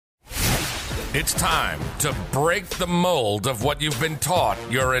It's time to break the mold of what you've been taught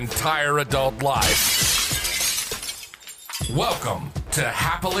your entire adult life. Welcome to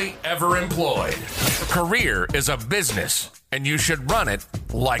Happily Ever Employed. Career is a business, and you should run it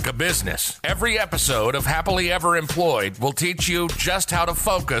like a business. Every episode of Happily Ever Employed will teach you just how to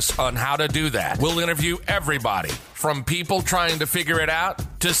focus on how to do that. We'll interview everybody, from people trying to figure it out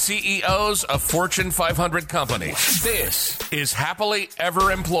to CEOs of Fortune 500 companies. This is Happily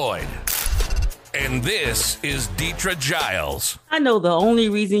Ever Employed. And this is Deetra Giles. I know the only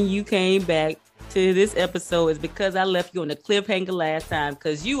reason you came back to this episode is because I left you on the cliffhanger last time,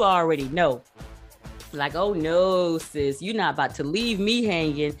 because you already know. Like, oh no, sis, you're not about to leave me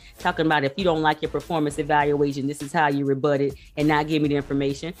hanging, talking about if you don't like your performance evaluation, this is how you rebut it and not give me the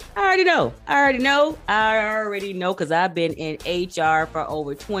information. I already know, because I've been in HR for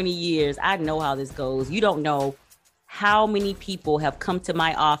over 20 years. I know how this goes. You don't know how many people have come to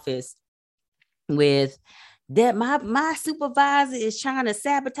my office with that my supervisor is trying to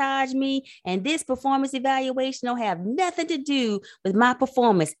sabotage me, and this performance evaluation don't have nothing to do with my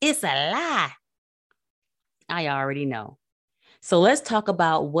performance. It's a lie. I already know. So let's talk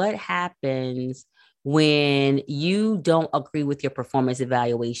about what happens when you don't agree with your performance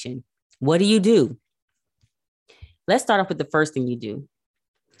evaluation. What do? Let's start off with the first thing you do.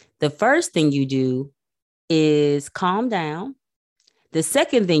 The first thing you do is calm down. The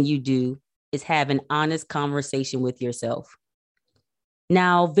second thing you do is have an honest conversation with yourself.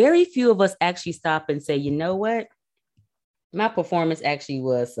 Now, very few of us actually stop and say, you know what? My performance actually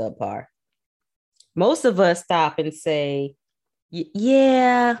was subpar. Most of us stop and say,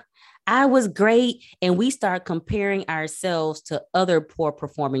 yeah, I was great. And we start comparing ourselves to other poor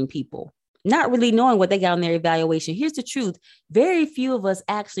performing people, not really knowing what they got on their evaluation. Here's the truth. Very few of us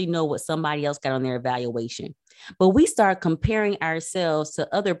actually know what somebody else got on their evaluation. But we start comparing ourselves to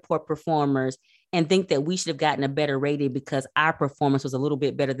other poor performers and think that we should have gotten a better rating because our performance was a little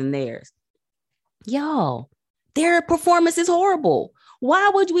bit better than theirs. Y'all, their performance is horrible.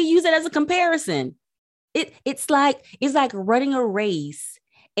 Why would we use it as a comparison? It's like running a race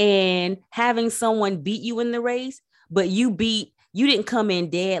and having someone beat you in the race, but you didn't come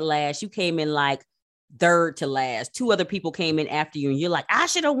in dead last. You came in like third to last. Two other people came in after you, and you're like, I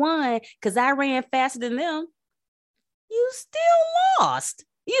should have won because I ran faster than them. You still lost.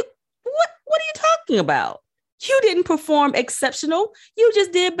 What are you talking about? You didn't perform exceptional. You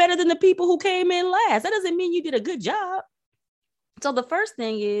just did better than the people who came in last. That doesn't mean you did a good job. So the first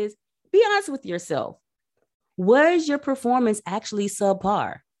thing is, be honest with yourself. Was your performance actually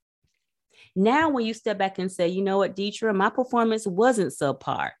subpar? Now, when you step back and say, you know what, Deetra, my performance wasn't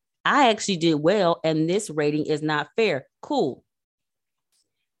subpar. I actually did well, and this rating is not fair. Cool.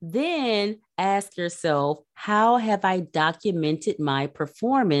 Then ask yourself, how have I documented my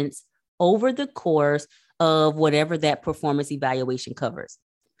performance over the course of whatever that performance evaluation covers?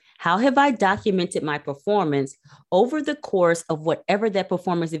 How have I documented my performance over the course of whatever that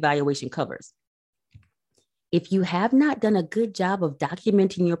performance evaluation covers? If you have not done a good job of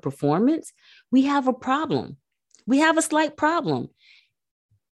documenting your performance, we have a problem. We have a slight problem.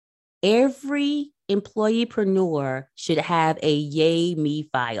 Every employeepreneur should have a Yay Me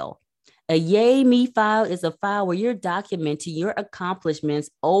file. A Yay Me file is a file where you're documenting your accomplishments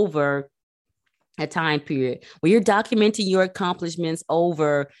over a time period, where you're documenting your accomplishments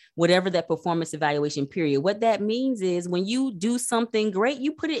over whatever that performance evaluation period. What that means is when you do something great,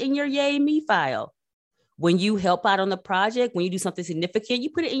 you put it in your Yay Me file. When you help out on the project, when you do something significant,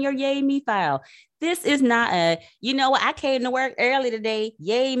 you put it in your Yay Me file. This is not I came to work early today.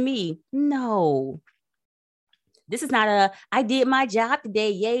 Yay me. No. This is not I did my job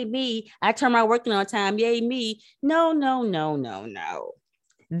today. Yay me. I turned my working on time. Yay me. No.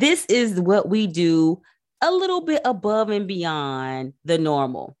 This is what we do a little bit above and beyond the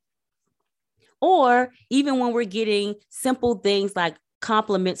normal. Or even when we're getting simple things like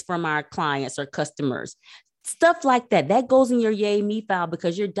compliments from our clients or customers, stuff like that goes in your Yay Me file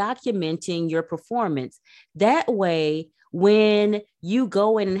because you're documenting your performance. That way, when you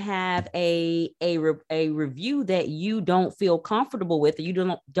go in and have a review that you don't feel comfortable with, or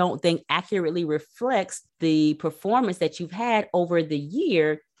you don't think accurately reflects the performance that you've had over the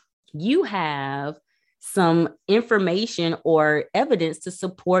year, you have some information or evidence to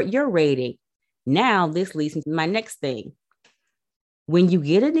support your rating. Now, this leads to my next thing. When you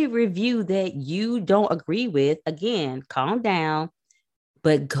get a review that you don't agree with, again, calm down,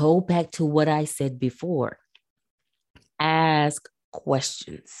 but go back to what I said before. Ask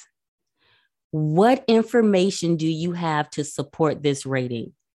questions. What information do you have to support this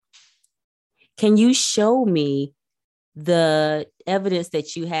rating? Can you show me the evidence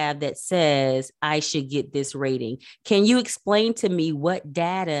that you have that says I should get this rating? Can you explain to me what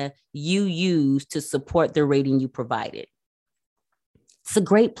data you use to support the rating you provided? It's a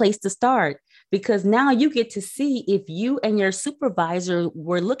great place to start, because now you get to see if you and your supervisor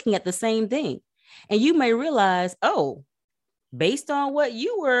were looking at the same thing. And you may realize, oh, based on what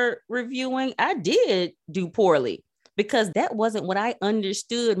you were reviewing, I did do poorly, because that wasn't what I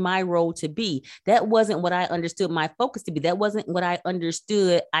understood my role to be. That wasn't what I understood my focus to be. That wasn't what I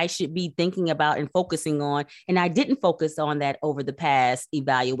understood I should be thinking about and focusing on. And I didn't focus on that over the past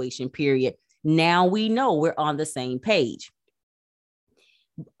evaluation period. Now we know we're on the same page.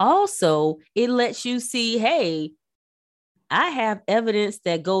 Also, it lets you see, hey, I have evidence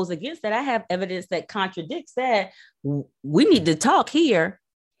that goes against that. I have evidence that contradicts that. We need to talk here.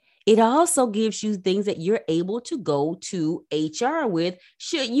 It also gives you things that you're able to go to HR with,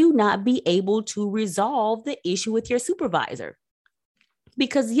 should you not be able to resolve the issue with your supervisor.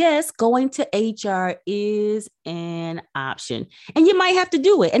 Because yes, going to HR is an option, and you might have to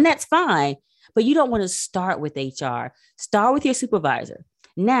do it, and that's fine. But you don't want to start with HR. Start with your supervisor.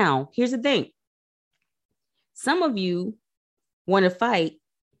 Now, here's the thing. Some of you want to fight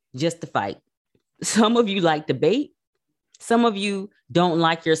just to fight. Some of you like debate. Some of you don't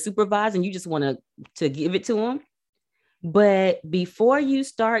like your supervisor and you just want to give it to them. But before you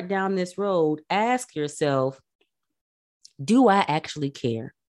start down this road, ask yourself, do I actually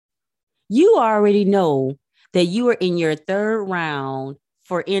care? You already know that you are in your third round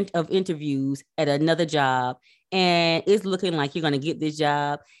of interviews at another job, and it's looking like you're going to get this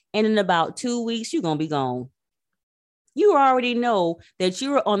job. And in about 2 weeks, you're going to be gone. You already know that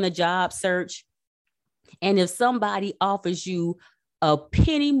you're on the job search. And if somebody offers you a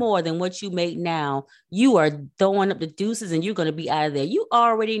penny more than what you make now, you are throwing up the deuces and you're going to be out of there. You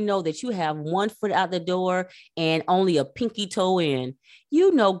already know that you have 1 foot out the door and only a pinky toe in.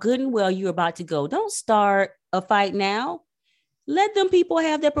 You know good and well you're about to go. Don't start a fight now. Let them people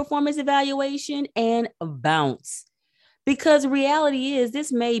have their performance evaluation and bounce. Because reality is,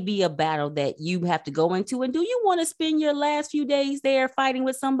 this may be a battle that you have to go into. And do you want to spend your last few days there fighting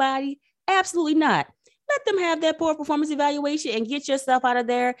with somebody? Absolutely not. Let them have their poor performance evaluation and get yourself out of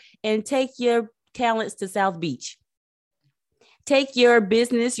there and take your talents to South Beach. Take your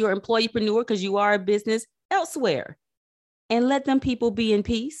business, your employeepreneur, because you are a business, elsewhere, and let them people be in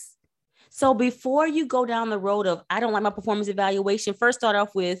peace. So before you go down the road of, I don't like my performance evaluation, first start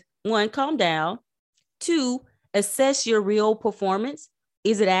off with 1, calm down. 2, assess your real performance.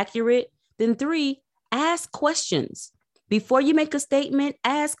 Is it accurate? Then 3, ask questions. Before you make a statement,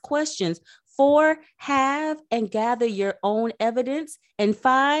 ask questions. 4, have and gather your own evidence. And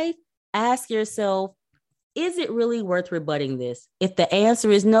 5, ask yourself, is it really worth rebutting this? If the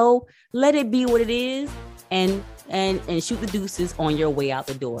answer is no, let it be what it is and shoot the deuces on your way out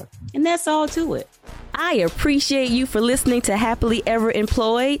the door. And that's all to it. I appreciate you for listening to Happily Ever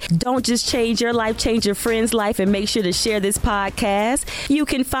Employed. Don't just change your life, change your friend's life, and make sure to share this podcast. You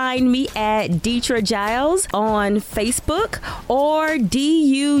can find me at Deetra Giles on Facebook or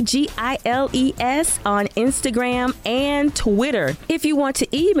Dugiles on Instagram and Twitter. If you want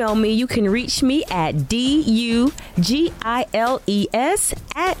to email me, you can reach me at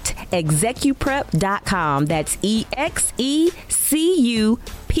dugiles@execuprep.com. That's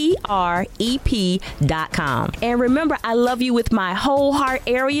execuprep.com. And remember, I love you with my whole heart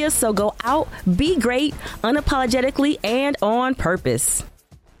area. So go out, be great, unapologetically, and on purpose.